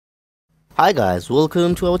Hi guys,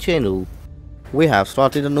 welcome to our channel. We have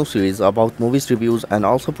started a new series about movies reviews and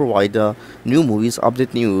also provide the new movies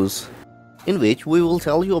update news, in which we will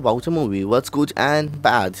tell you about a movie, what's good and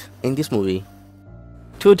bad in this movie.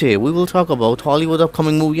 Today we will talk about Hollywood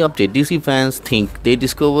upcoming movie update. DC fans think they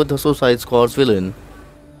discovered the Suicide Squad's villain.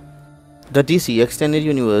 The DC Extended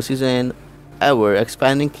Universe is an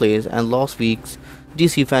ever-expanding place, and last week's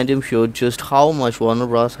DC fandom showed just how much Warner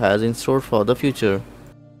Bros. Has in store for the future.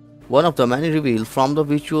 One of the many reveals from the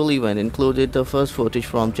virtual event included the first footage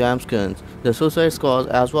from James Gunn's The Suicide Squad,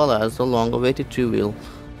 as well as the long-awaited reveal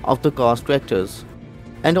of the cast characters.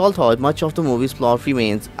 And although much of the movie's plot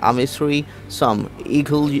remains a mystery, some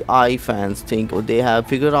eagle-eye fans think they have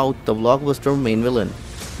figured out the blockbuster main villain.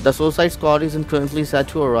 The Suicide Squad isn't currently set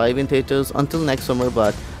to arrive in theaters until next summer,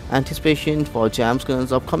 but anticipation for James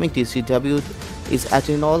Gunn's upcoming DC debut is at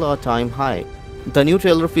an all-time high. The new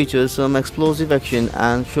trailer features some explosive action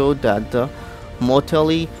and showed that the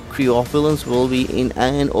motley crew of villains will be in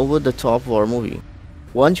an over-the-top war movie.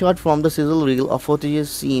 One shot from the sizzle reel of footage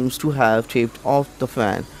seems to have tipped off the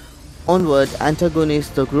fan on what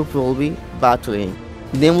antagonist the group will be battling,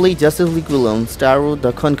 namely Justice League villain Starro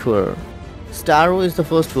the Conqueror. Starro is the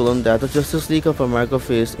first villain that the Justice League of America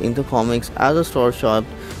faced in the comics as a star-shaped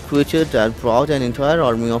creature that brought an entire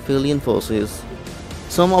army of alien forces.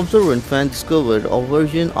 Some observant fans discovered a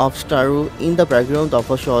version of Starro in the background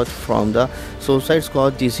of a shot from the Suicide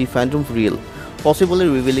Squad DC fandom reel, possibly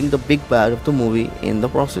revealing the big bad of the movie in the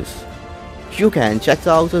process. You can check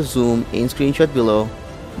out a zoom-in screenshot below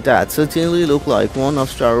that certainly look like one of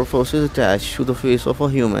Starro forces attached to the face of a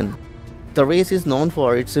human. The race is known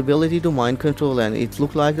for its ability to mind control, and it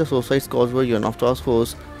looks like the Suicide Squad version of Task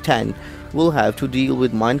Force 10 will have to deal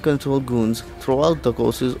with mind control goons throughout the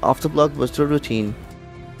courses of the blockbuster routine.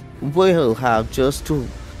 We'll have just to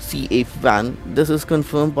see if when this is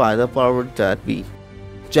confirmed by the power that be.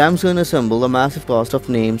 James Gunn assembled a massive cast of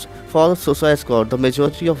names for the Suicide Squad, the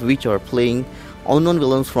majority of which are playing unknown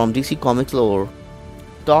villains from DC Comics lore.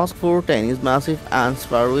 Task Force 10 is massive, and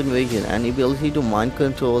Sparrow invasion and ability to mind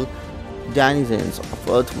control denizens of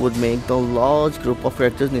Earth would make the large group of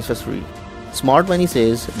characters necessary. Smart Bunny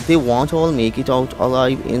says they won't all make it out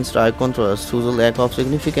alive, in stark contrast to the lack of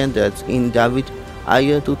significant deaths in David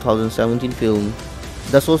Ayer 2017 film.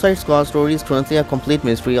 The Suicide Squad story is currently a complete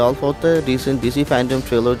mystery, although the recent DC fandom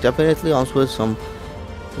trailer definitely answers some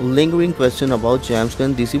lingering question about James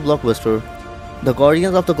Gunn's DC blockbuster. The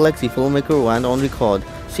Guardians of the Galaxy filmmaker went on record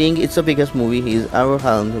saying it's the biggest movie he's ever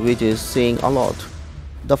helmed, which is saying a lot.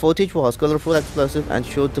 The footage was colorful, explosive, and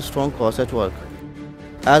showed the strong cast at work.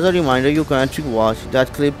 As a reminder, you can watch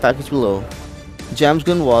that clip package below. James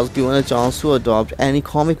Gunn was given a chance to adopt any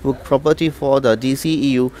comic book property for the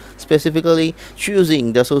DCEU, specifically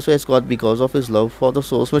choosing the Suicide Squad because of his love for the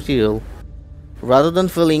source material, rather than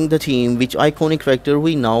filling the team with iconic character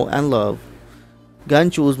we know and love. Gunn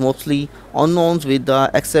chose mostly unknowns with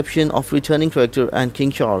the exception of returning character and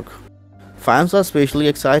King Shark. Fans are especially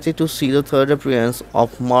excited to see the third appearance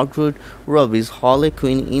of Margaret Robbie's Harley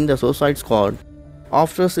Quinn in the Suicide Squad.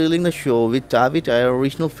 After sealing the show with David Ayer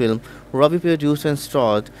original film, Robbie produced and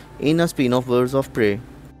starred in a spin-off Birds of Prey.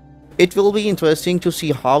 It will be interesting to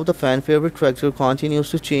see how the fan-favorite character continues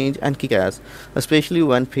to change and kick ass, especially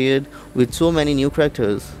when paired with so many new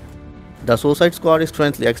characters. The Suicide Squad is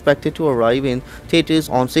currently expected to arrive in theaters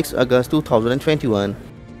on 6 August 2021.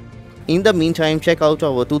 In the meantime, check out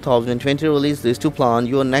our 2020 release list to plan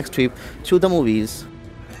your next trip to the movies.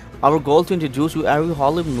 Our goal to introduce you every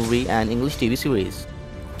Hollywood movie and English TV series.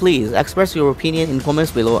 Please express your opinion in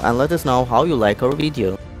comments below and let us know how you like our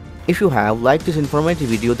video. If you have liked this informative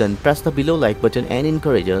video, then press the below like button and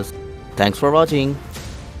encourage us. Thanks for watching.